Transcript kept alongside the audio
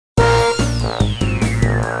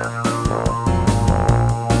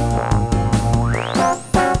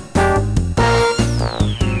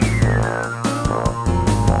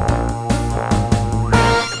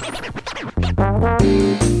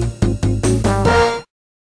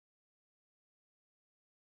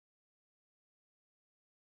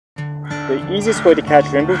The easiest way to catch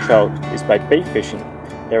rainbow trout is by bait fishing.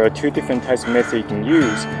 There are two different types of methods you can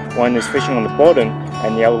use. One is fishing on the bottom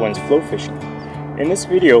and the other one is float fishing. In this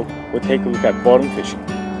video, we'll take a look at bottom fishing.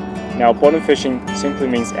 Now, bottom fishing simply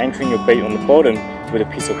means anchoring your bait on the bottom with a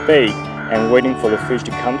piece of bait and waiting for the fish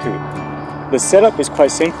to come to it. The setup is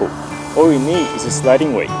quite simple. All you need is a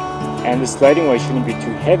sliding weight, and the sliding weight shouldn't be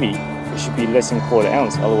too heavy. It should be less than a quarter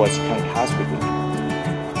ounce, otherwise you can't cast with it.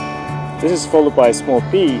 This is followed by a small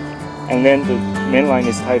bead, and then the main line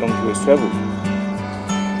is tied onto a swivel.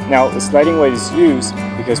 Now, the sliding weight is used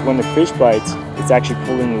because when the fish bites, it's actually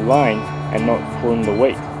pulling the line and not pulling the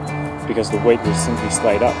weight, because the weight will simply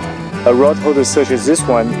slide up. A rod holder such as this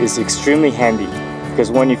one is extremely handy,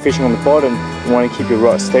 because when you're fishing on the bottom, you want to keep your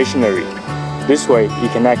rod stationary. This way, you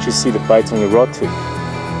can actually see the bites on your rod tip.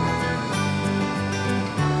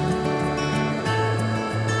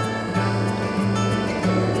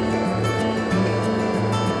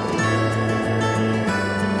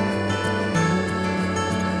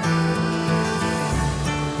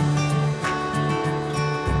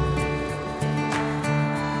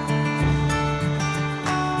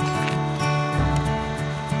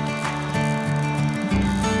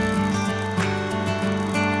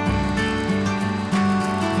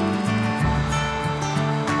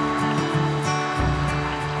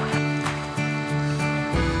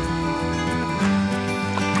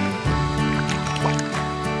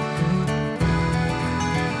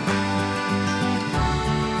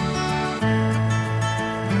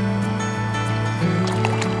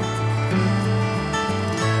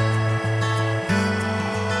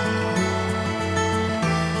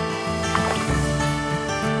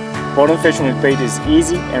 Bottom fishing with bait is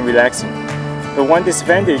easy and relaxing. The one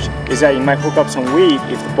disadvantage is that you might hook up some weed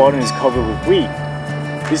if the bottom is covered with weed.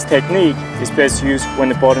 This technique is best used when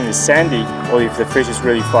the bottom is sandy or if the fish is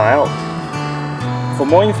really far out. For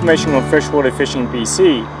more information on freshwater fishing in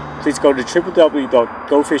BC, please go to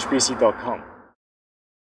www.gofishbc.com.